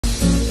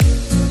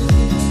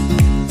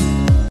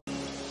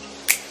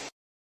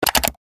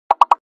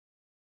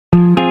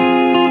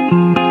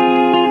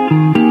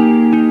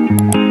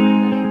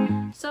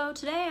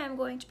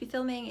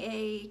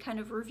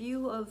of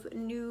review of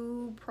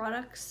new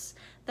products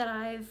that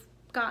I've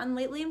gotten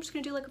lately. I'm just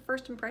gonna do like a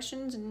first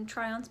impressions and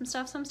try on some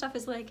stuff. Some stuff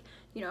is like,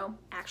 you know,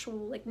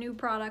 actual like new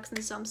products,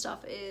 and some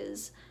stuff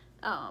is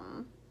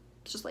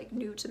just like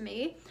new to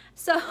me.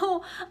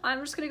 So I'm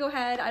just gonna go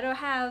ahead. I don't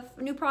have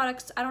new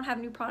products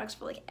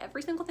for like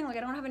every single thing. Like I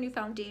don't have a new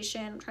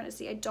foundation. I'm trying to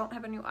see. I don't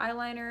have a new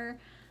eyeliner.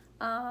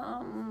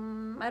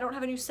 I don't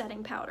have a new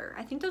setting powder.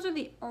 I think those are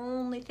the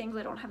only things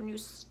I don't have new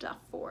stuff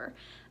for.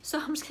 So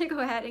I'm just gonna go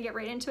ahead and get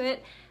right into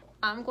it.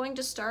 I'm going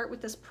to start with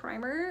this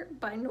primer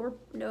by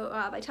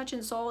by Touch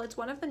in Sol. It's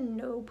one of the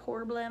No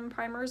Problem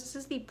primers. This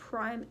is the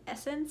Prime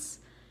Essence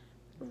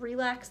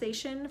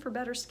Relaxation for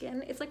Better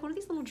Skin. It's like one of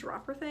these little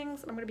dropper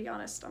things, and I'm gonna be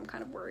honest, I'm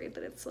kind of worried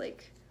that it's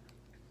like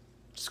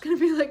just gonna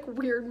be like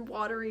weird and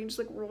watery and just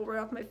like roll right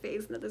off my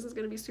face, and that this is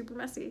gonna be super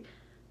messy.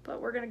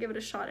 But we're gonna give it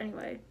a shot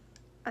anyway.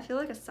 I feel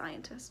like a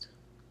scientist.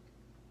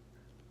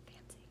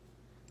 Fancy.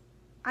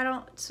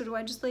 So do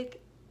I just like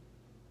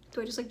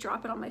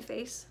drop it on my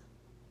face?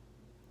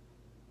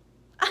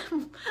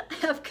 I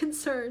have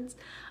concerns.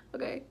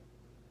 Okay.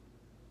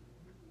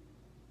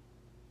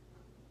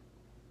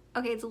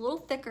 Okay, it's a little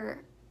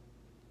thicker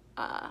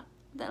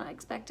than I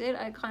expected.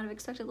 I kind of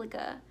expected like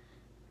a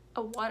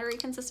watery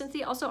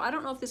consistency. Also, I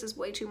don't know if this is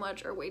way too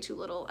much or way too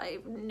little.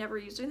 I've never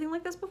used anything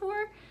like this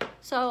before.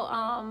 So,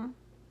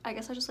 I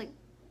guess I just like,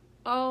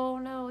 oh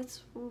no,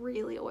 it's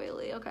really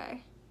oily.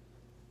 Okay.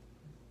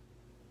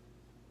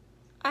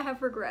 I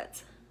have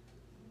regrets.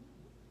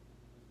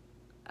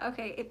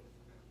 Okay,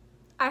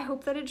 I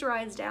hope that it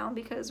dries down,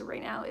 because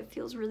right now it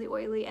feels really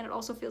oily, and it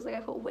also feels like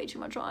I put way too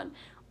much on.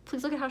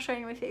 Please look at how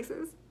shiny my face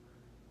is.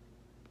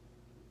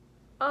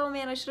 Oh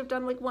man, I should have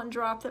done like one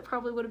drop. That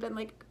probably would have been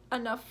like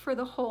enough for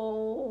the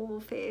whole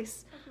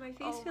face. My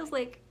face feels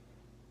like,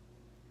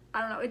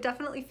 I don't know, it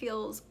definitely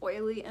feels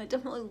oily, and it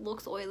definitely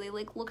looks oily.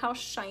 Like, look how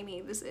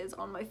shiny this is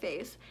on my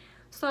face.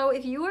 So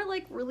if you are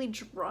like really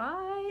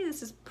dry,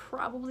 this is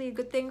probably a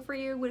good thing for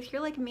you. But if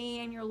you're like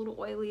me and you're a little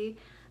oily,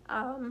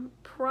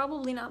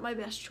 probably not my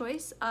best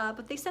choice.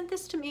 But they sent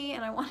this to me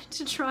and I wanted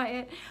to try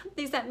it.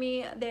 They sent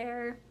me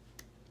their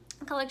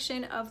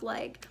collection of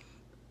like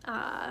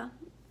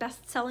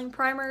best-selling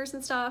primers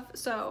and stuff,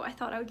 so I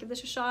thought I would give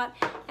this a shot.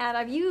 And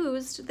I've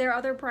used their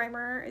other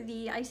primer,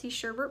 the Icy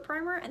Sherbet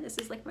primer, and this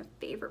is like my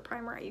favorite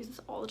primer. I use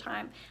this all the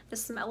time. The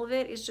smell of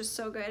it is just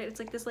so good. It's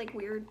like this like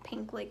weird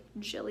pink like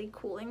jelly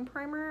cooling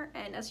primer,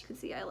 and as you can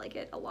see, I like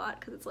it a lot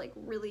because it's like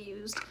really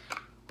used.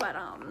 But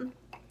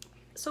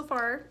so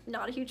far,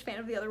 not a huge fan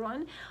of the other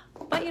one,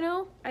 but you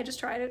know, I just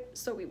tried it,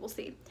 so we will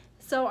see.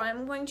 So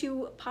I'm going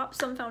to pop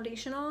some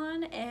foundation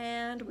on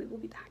and we will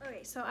be back.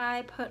 Okay, so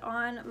I put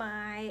on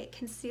my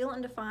Conceal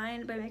and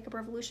Define by Makeup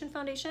Revolution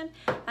foundation,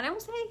 and I will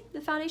say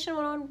the foundation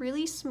went on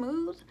really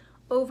smooth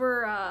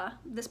over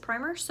this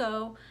primer,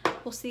 so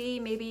we'll see.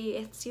 Maybe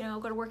it's, you know,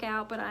 gonna work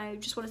out, but I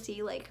just want to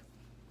see like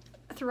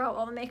throughout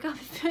all the makeup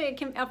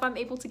if I'm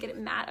able to get it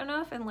matte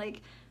enough and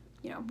like,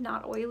 you know,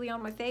 not oily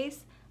on my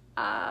face.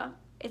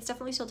 It's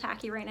definitely still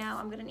tacky right now.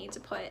 I'm gonna need to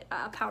put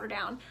powder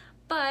down.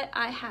 But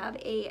I have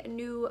a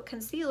new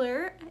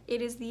concealer.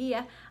 It is the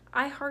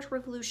I Heart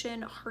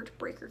Revolution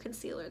Heartbreaker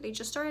Concealer. They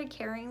just started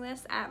carrying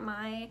this at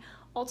my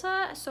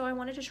Ulta, so I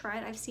wanted to try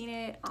it. I've seen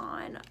it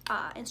on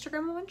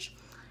Instagram a bunch.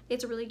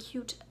 It's a really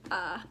cute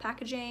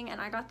packaging, and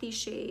I got the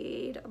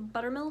shade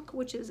Buttermilk,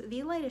 which is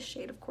the lightest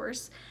shade, of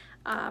course.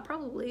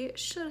 Probably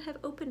should have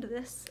opened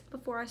this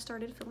before I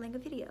started filming a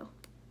video.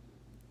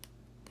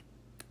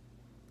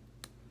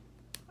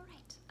 All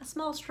right, a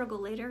small struggle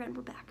later, and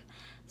we're back.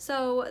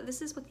 So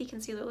this is what the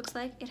concealer looks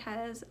like. It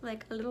has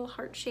like a little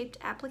heart-shaped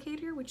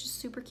applicator, which is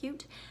super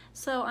cute.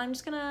 So I'm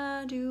just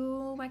gonna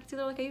do my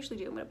concealer like I usually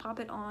do. I'm gonna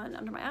pop it on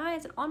under my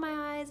eyes and on my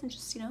eyes and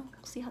just, you know,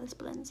 see how this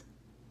blends.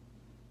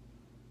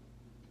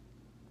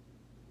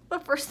 The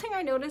first thing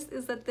I noticed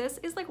is that this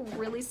is like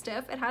really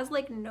stiff. It has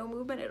like no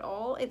movement at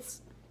all.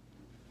 It's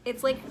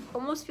like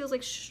almost feels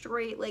like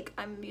straight, like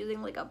I'm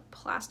using like a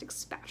plastic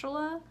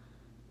spatula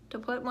to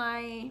put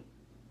my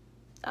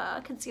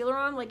concealer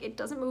on. Like, it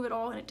doesn't move at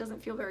all, and it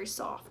doesn't feel very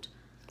soft.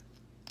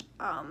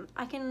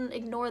 I can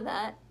ignore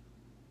that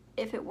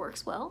if it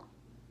works well.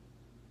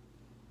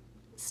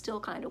 It's still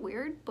kind of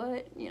weird,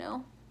 but you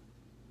know,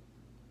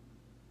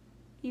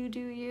 you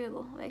do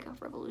you,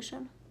 Makeup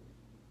Revolution.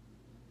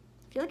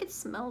 I feel like it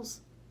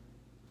smells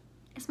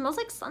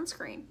like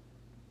sunscreen.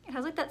 It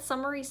has like that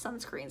summery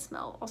sunscreen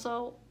smell.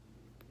 Also,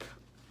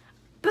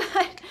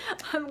 but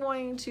I'm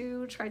going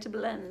to try to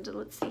blend.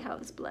 Let's see how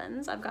this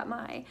blends. I've got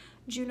my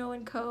Juno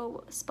 &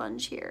 Co.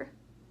 sponge here.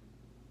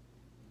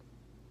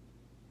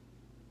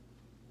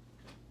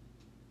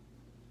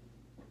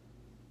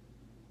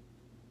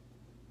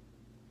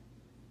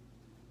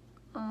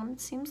 It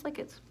seems like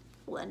it's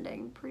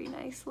blending pretty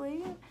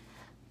nicely.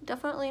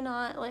 Definitely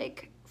not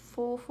like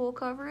full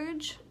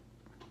coverage.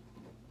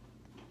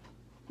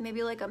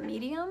 Maybe like a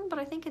medium, but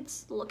I think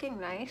it's looking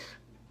nice.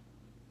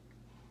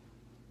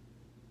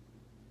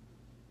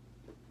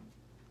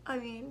 I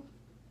mean,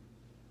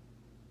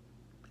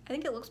 I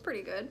think it looks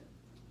pretty good.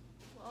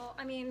 Well,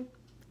 I mean,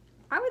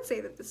 I would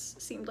say that this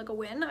seemed like a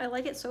win. I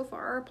like it so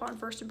far upon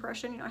first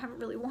impression. You know, I haven't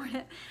really worn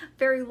it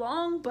very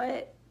long,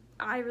 but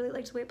I really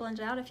liked the way it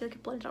blended out. I feel like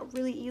it blended out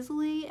really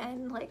easily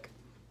and like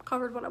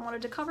covered what I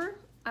wanted to cover.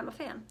 I'm a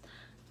fan.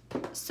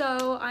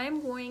 So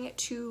I'm going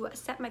to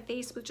set my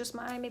face with just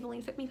my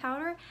Maybelline Fit Me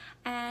powder,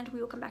 and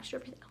we will come back to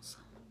everything else.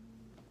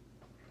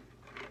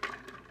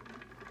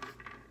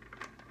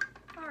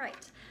 All right,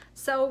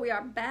 so we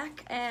are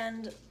back,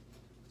 and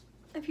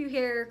if you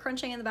hear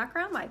crunching in the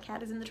background, my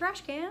cat is in the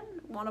trash can.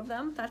 One of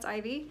them, that's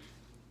Ivy.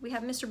 We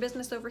have Mr.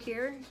 Business over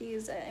here.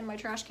 He's in my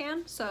trash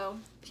can, so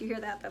if you hear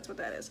that, that's what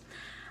that is.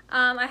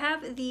 I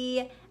have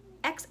the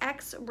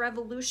XX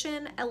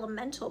Revolution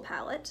Elemental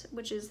palette,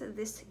 which is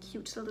this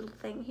cute little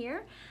thing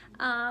here.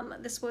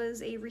 This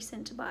was a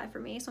recent buy for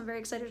me, so I'm very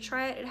excited to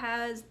try it. It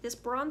has this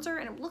bronzer,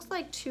 and it looks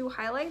like 2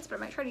 highlights, but I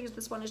might try to use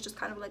this one as just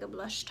kind of like a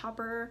blush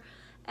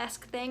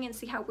topper-esque thing and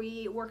see how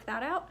we work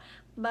that out.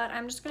 But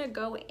I'm just gonna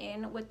go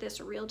in with this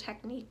Real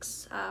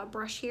Techniques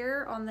brush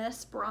here on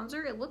this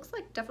bronzer. It looks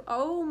like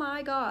oh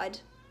my god.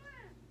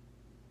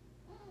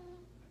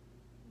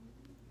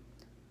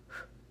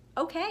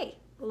 Okay,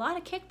 a lot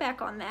of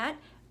kickback on that.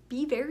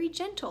 Be very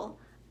gentle.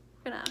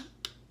 I'm gonna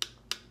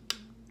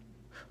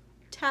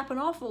tap an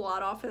awful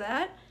lot off of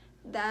that.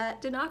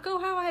 That did not go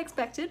how I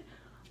expected,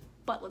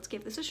 but let's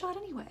give this a shot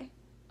anyway.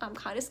 I'm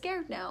kind of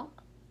scared now.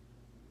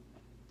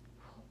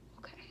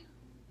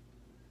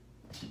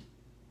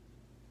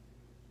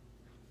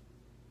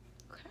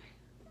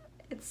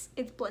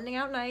 It's blending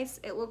out nice.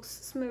 It looks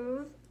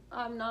smooth.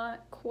 I'm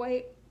not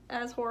quite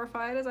as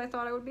horrified as I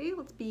thought I would be.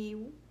 Let's be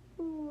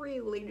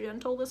really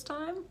gentle this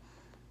time.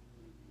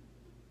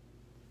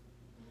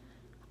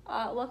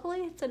 Luckily,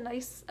 it's a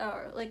nice,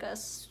 like a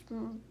soft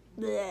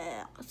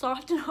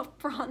enough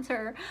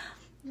bronzer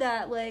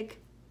that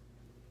like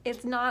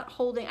it's not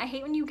holding. I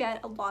hate when you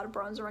get a lot of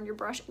bronzer on your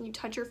brush and you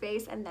touch your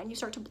face and then you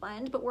start to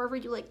blend, but wherever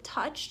you like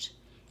touched,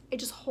 it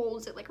just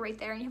holds it like right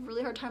there and you have a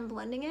really hard time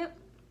blending it.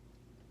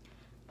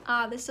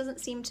 This doesn't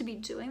seem to be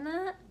doing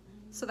that,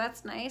 so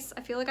that's nice.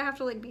 I feel like I have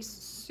to like be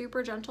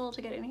super gentle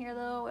to get in here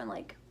though and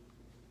like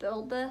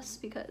build this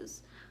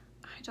because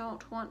I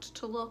don't want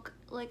to look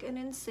like an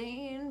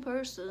insane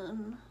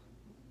person.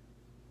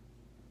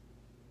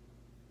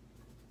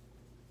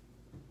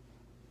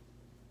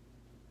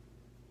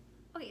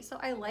 Okay, so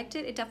I liked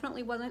it. It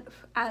definitely wasn't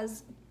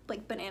as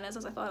like bananas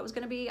as I thought it was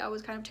gonna be. I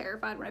was kind of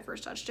terrified when I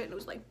first touched it and it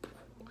was like,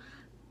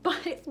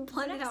 but it's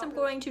blended out. I'm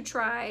going to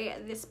try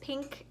this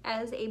pink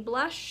as a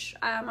blush.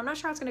 I'm not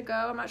sure how it's gonna go.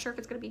 I'm not sure if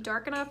it's gonna be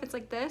dark enough. It's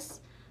like this.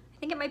 I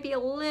think it might be a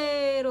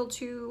little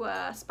too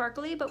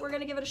sparkly, but we're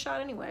gonna give it a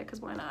shot anyway, because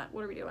why not?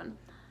 What are we doing?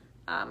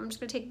 I'm just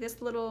gonna take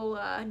this little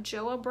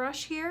Joa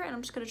brush here, and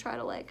I'm just gonna try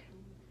to like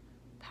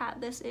pat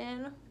this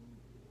in.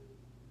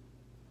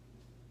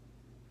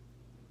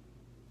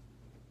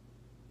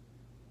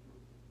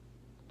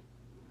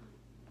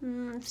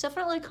 It's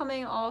definitely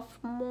coming off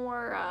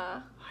more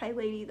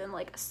highlighty than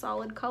like a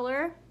solid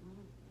color.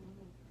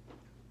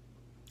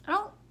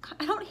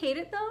 I don't hate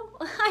it though.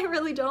 I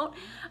really don't.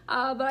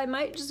 But I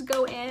might just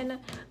go in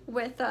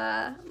with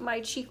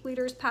my Cheek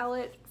Leaders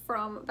palette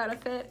from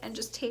Benefit and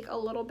just take a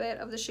little bit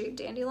of the shade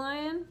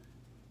Dandelion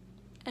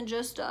and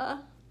just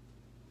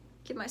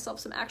give myself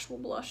some actual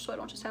blush so I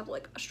don't just have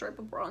like a stripe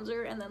of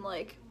bronzer and then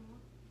like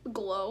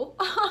glow.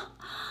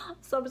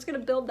 So I'm just gonna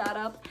build that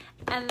up,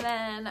 and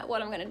then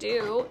what I'm gonna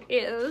do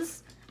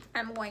is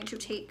I'm going to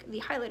take the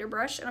highlighter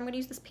brush and I'm gonna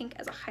use this pink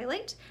as a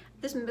highlight.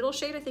 This middle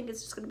shade I think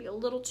is just gonna be a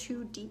little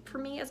too deep for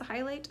me as a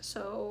highlight,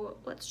 so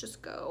let's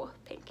just go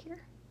pink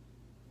here.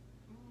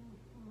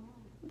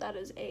 That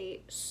is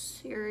a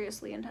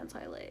seriously intense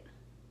highlight.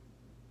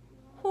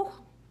 Whew.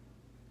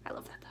 I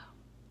love that though.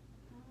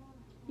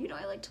 You know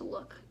I like to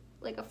look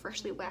like a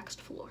freshly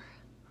waxed floor.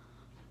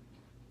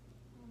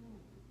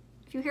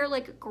 If you hear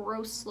like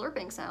gross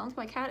slurping sounds,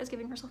 my cat is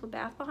giving herself a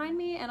bath behind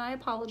me, and I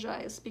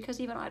apologize because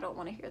even I don't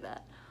want to hear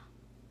that.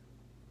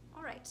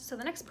 Alright, so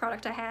the next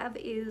product I have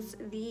is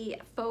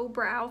the Faux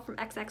Brow from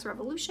XX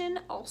Revolution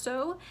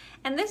also.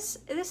 And this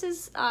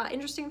is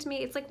interesting to me.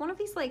 It's like one of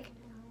these like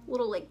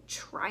little like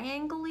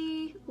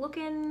triangle-y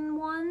looking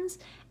ones.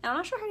 And I'm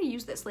not sure how to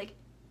use this. Like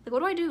what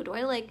do I do? Do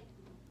I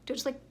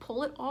just like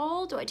pull it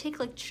all? Do I take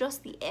like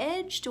just the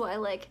edge? Do I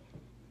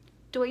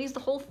use the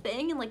whole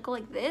thing and like go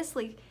like this?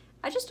 Like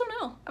I just don't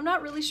know. I'm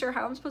not really sure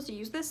how I'm supposed to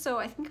use this, so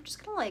I think I'm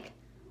just gonna like,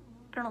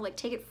 I don't know, like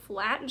take it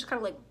flat and just kind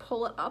of like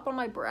pull it up on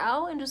my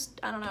brow and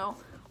just, I don't know,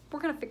 we're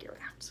gonna figure it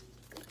out.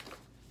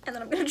 And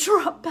then I'm gonna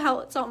drop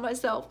palettes on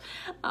myself.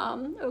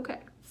 Okay,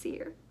 let's see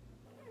here.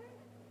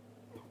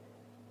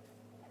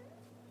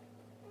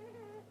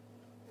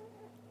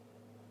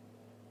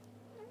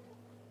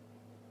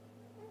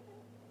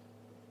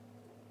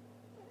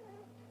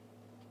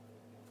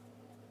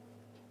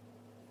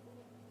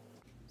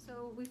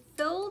 So we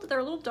filled, they're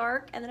a little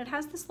dark, and then it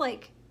has this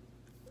like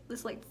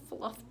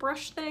fluff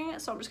brush thing,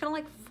 so I'm just gonna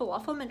like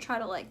fluff them and try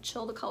to like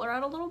chill the color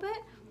out a little bit,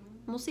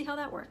 and we'll see how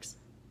that works.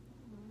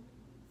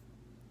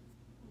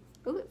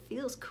 Ooh, it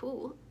feels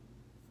cool.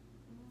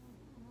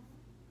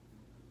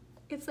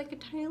 It's like a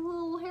tiny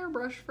little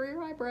hairbrush for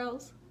your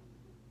eyebrows.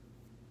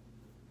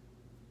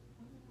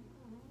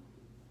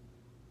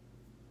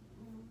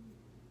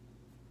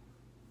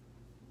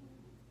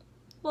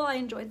 Well, I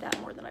enjoyed that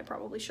more than I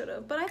probably should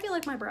have, but I feel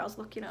like my brows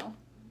look, you know,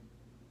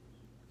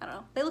 I don't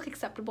know, they look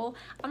acceptable.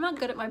 I'm not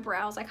good at my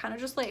brows. I kind of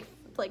just like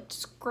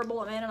scribble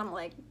them in and I'm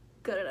like,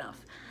 good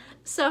enough.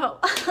 So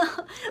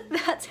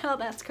that's how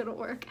that's gonna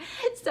work.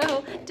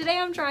 So today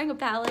I'm trying a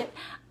palette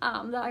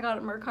that I got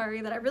at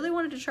Mercari that I really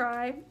wanted to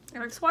try,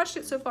 and I've swatched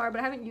it so far but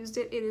I haven't used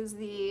it. It is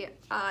the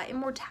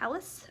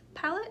Immortalis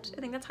palette. I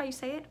think that's how you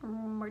say it,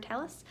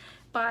 Immortalis,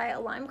 by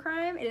Lime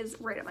Crime. It is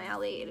right up my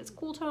alley. It is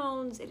cool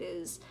tones, it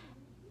is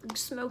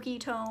smoky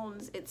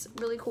tones, it's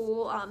really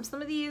cool.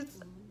 Some of these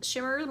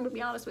shimmers, I'm gonna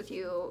be honest with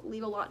you,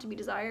 leave a lot to be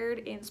desired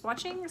in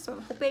swatching, so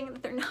I'm hoping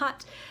that they're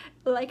not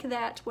like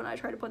that when I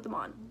try to put them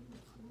on.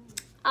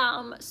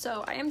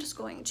 So I am just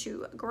going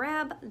to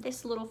grab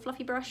this little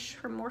fluffy brush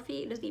from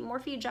Morphe. It is the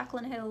Morphe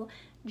Jaclyn Hill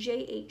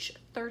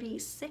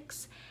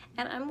JH36,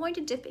 and I'm going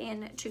to dip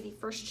in to the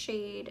first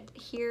shade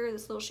here,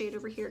 this little shade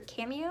over here,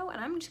 Cameo,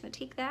 and I'm just gonna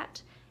take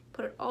that,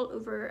 put it all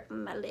over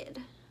my lid.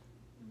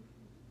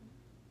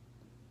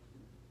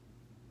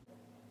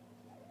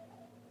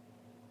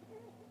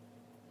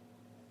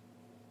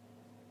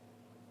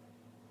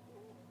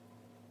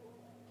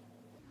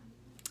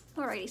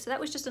 Alrighty, so that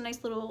was just a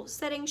nice little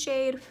setting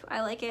shade.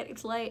 I like it,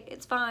 it's light,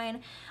 it's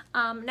fine.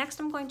 Next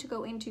I'm going to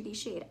go into the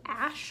shade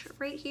Ash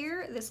right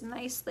here, this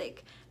nice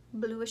like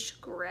bluish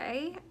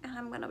gray, and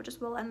I'm gonna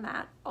just blend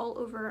that all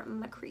over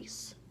my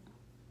crease.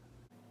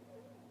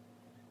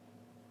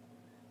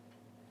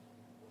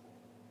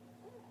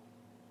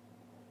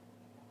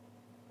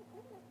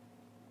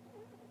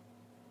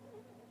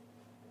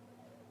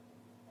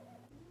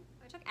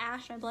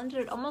 Ash, and I blended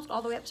it almost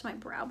all the way up to my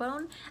brow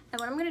bone, and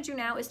what I'm going to do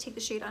now is take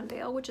the shade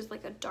Unveil, which is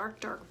like a dark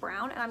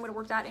brown, and I'm going to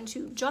work that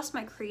into just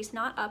my crease,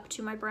 not up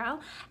to my brow,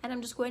 and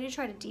I'm just going to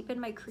try to deepen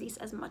my crease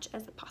as much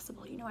as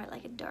possible. You know, I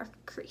like a dark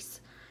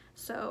crease,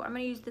 so I'm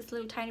going to use this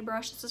little tiny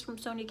brush. This is from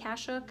Sonia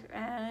Kashuk,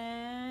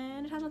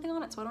 and it has nothing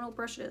on it, so I don't know what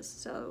brush it is,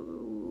 so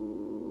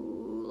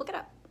look it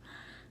up.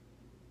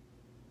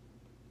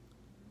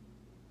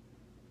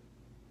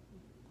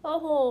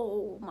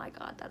 Oh my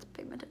god, that's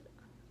pigmented.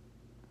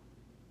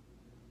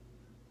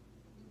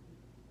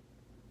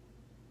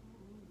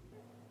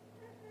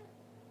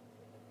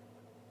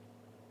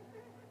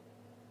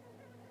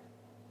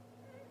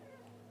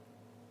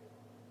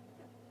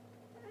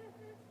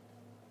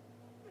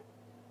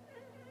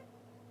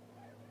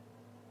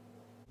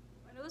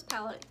 This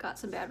palette got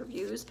some bad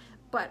reviews,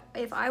 but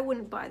if I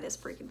wouldn't buy this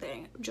freaking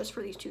thing just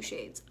for these two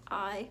shades,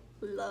 I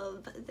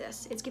love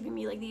this. It's giving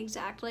me like the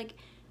exact like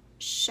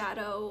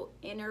shadow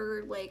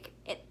inner, like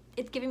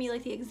it's giving me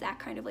like the exact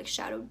kind of like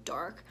shadow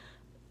dark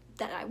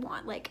that I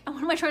want. Like,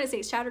 what am I trying to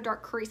say? Shadow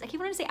dark crease. I keep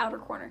wanting to say outer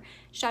corner.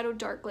 Shadow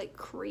dark like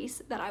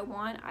crease that I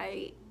want.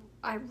 I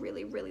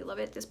really, really love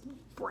it. This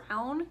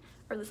brown,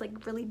 or this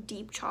like really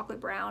deep chocolate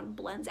brown,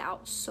 blends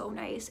out so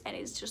nice, and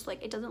it's just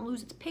like, it doesn't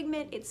lose its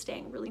pigment. It's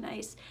staying really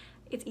nice.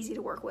 It's easy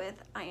to work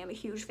with. I am a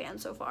huge fan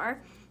so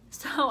far.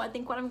 So I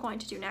think what I'm going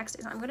to do next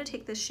is I'm going to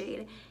take this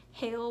shade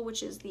Hail,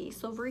 which is the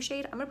silvery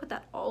shade. I'm going to put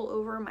that all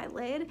over my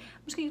lid. I'm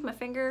just going to use my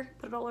finger,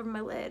 put it all over my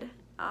lid.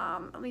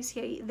 Let me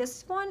see.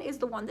 This one is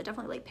the one that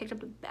definitely like picked up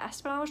the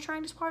best when I was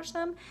trying to swatch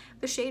them.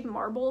 The shade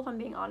Marble, if I'm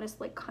being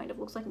honest, like kind of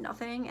looks like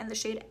nothing, and the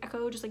shade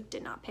Echo just like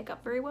did not pick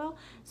up very well.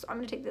 So I'm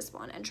going to take this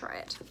one and try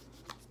it.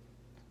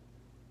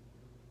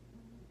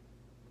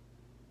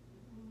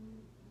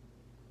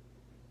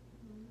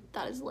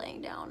 That is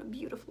laying down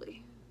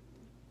beautifully.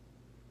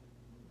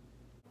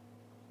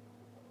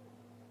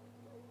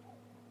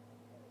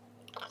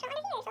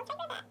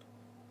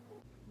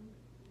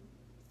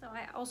 So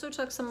I also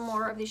took some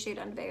more of the shade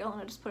Unveil and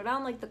I just put it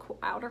on like the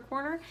outer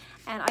corner,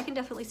 and I can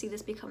definitely see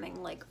this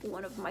becoming like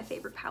one of my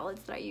favorite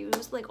palettes that I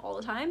use like all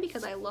the time,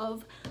 because I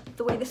love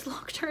the way this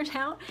look turned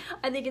out.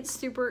 I think it's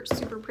super,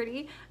 super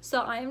pretty.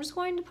 So I am just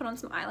going to put on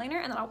some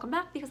eyeliner and then I'll come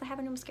back because I have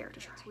a new mascara to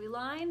try. We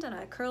lined and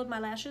I curled my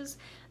lashes.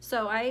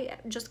 So I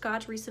just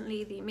got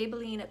recently the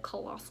Maybelline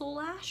Colossal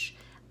Lash.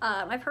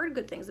 I've heard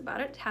good things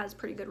about it. It has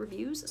pretty good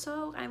reviews,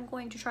 so I'm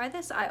going to try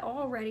this. I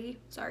already,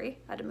 sorry,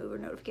 I had to move a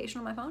notification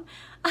on my phone.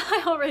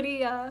 I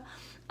already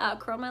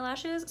curled my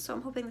lashes, so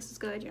I'm hoping this is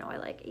good. You know, I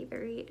like a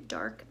very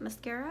dark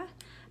mascara.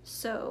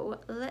 So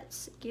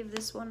let's give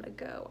this one a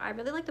go. I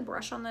really like the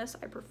brush on this.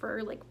 I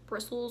prefer like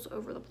bristles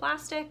over the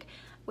plastic,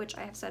 which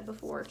I have said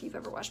before. If you've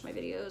ever watched my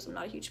videos, I'm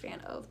not a huge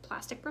fan of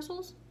plastic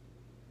bristles.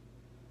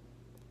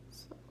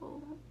 So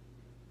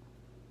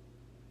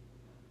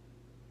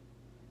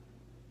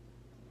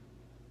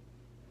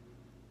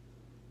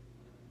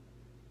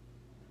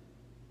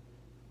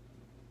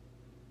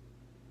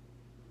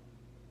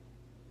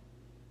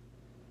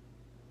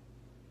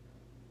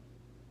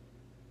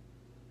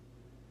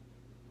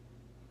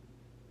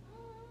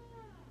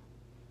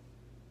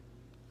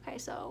okay,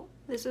 so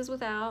this is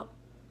without,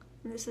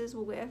 and this is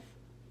with.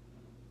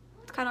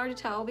 It's kind of hard to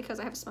tell because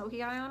I have a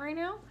smoky eye on right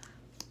now.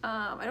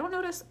 I don't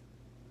notice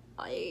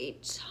a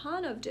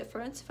ton of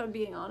difference, if I'm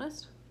being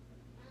honest.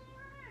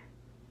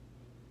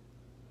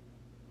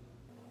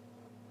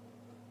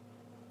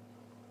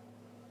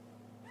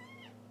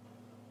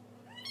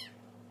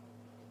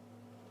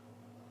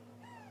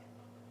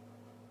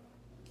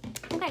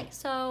 Okay,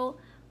 so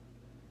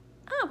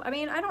I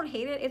mean, I don't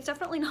hate it. It's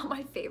definitely not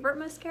my favorite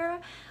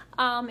mascara.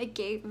 It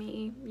gave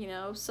me, you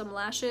know, some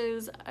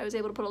lashes. I was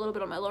able to put a little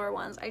bit on my lower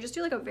ones. I just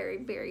do like a very,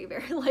 very,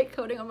 very light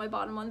coating on my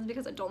bottom ones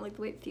because I don't like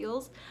the way it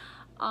feels.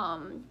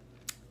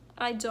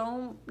 I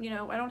don't, you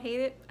know, I don't hate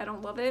it. I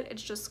don't love it.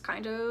 It's just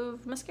kind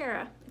of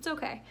mascara. It's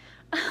okay.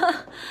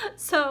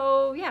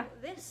 So yeah,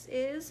 this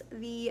is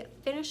the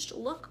finished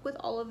look with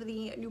all of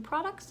the new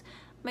products.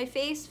 My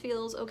face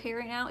feels okay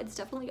right now. It's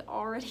definitely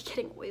already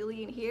getting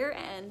oily in here,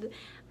 and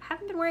I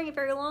haven't been wearing it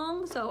very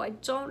long, so I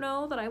don't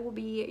know that I will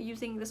be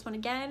using this one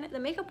again. The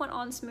makeup went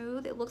on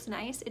smooth. It looks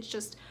nice. It's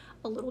just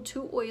a little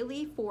too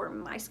oily for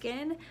my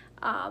skin.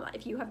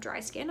 If you have dry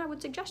skin, I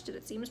would suggest it.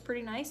 It seems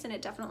pretty nice, and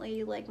it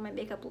definitely, like, my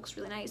makeup looks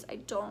really nice. I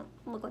don't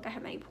look like I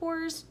have many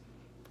pores.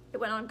 It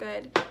went on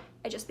good.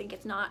 I just think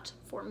it's not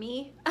for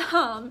me.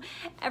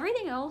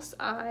 Everything else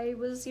I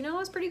was, you know, I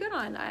was pretty good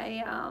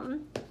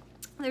on.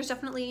 There's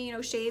definitely, you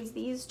know, shades.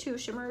 These two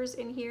shimmers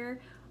in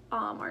here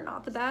are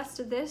not the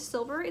best. This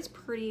silver is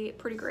pretty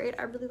great.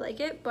 I really like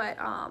it, but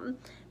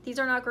these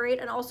are not great.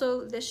 And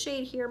also this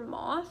shade here,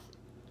 Moth,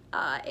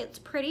 it's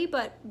pretty,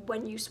 but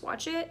when you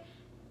swatch it,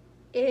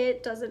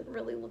 it doesn't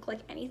really look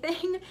like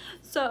anything.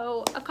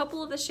 So a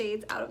couple of the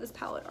shades out of this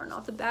palette are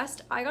not the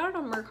best. I got it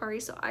on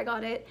Mercari, so I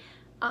got it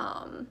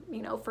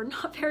you know, for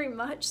not very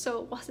much,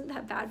 so it wasn't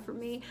that bad for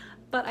me,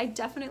 but I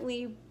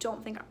definitely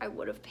don't think I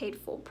would have paid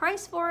full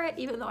price for it,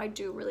 even though I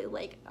do really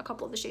like a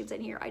couple of the shades in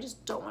here. I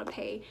just don't want to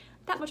pay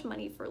that much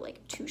money for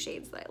like two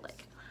shades that I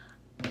like.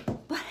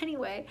 But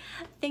anyway,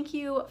 thank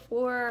you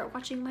for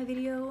watching my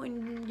video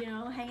and, you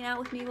know, hanging out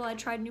with me while I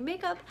tried new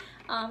makeup.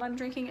 I'm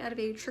drinking out of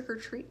a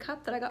trick-or-treat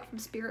cup that I got from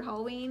Spirit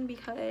Halloween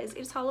because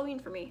it's Halloween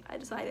for me. I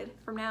decided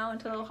from now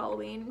until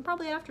Halloween,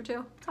 probably after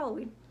too, it's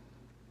Halloween.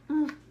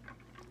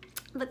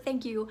 But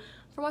thank you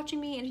for watching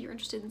me, and if you're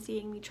interested in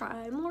seeing me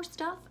try more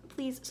stuff,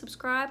 please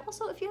subscribe.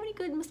 Also, if you have any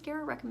good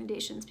mascara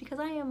recommendations, because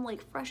I am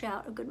like fresh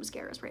out of good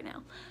mascaras right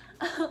now.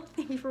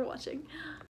 Thank you for watching.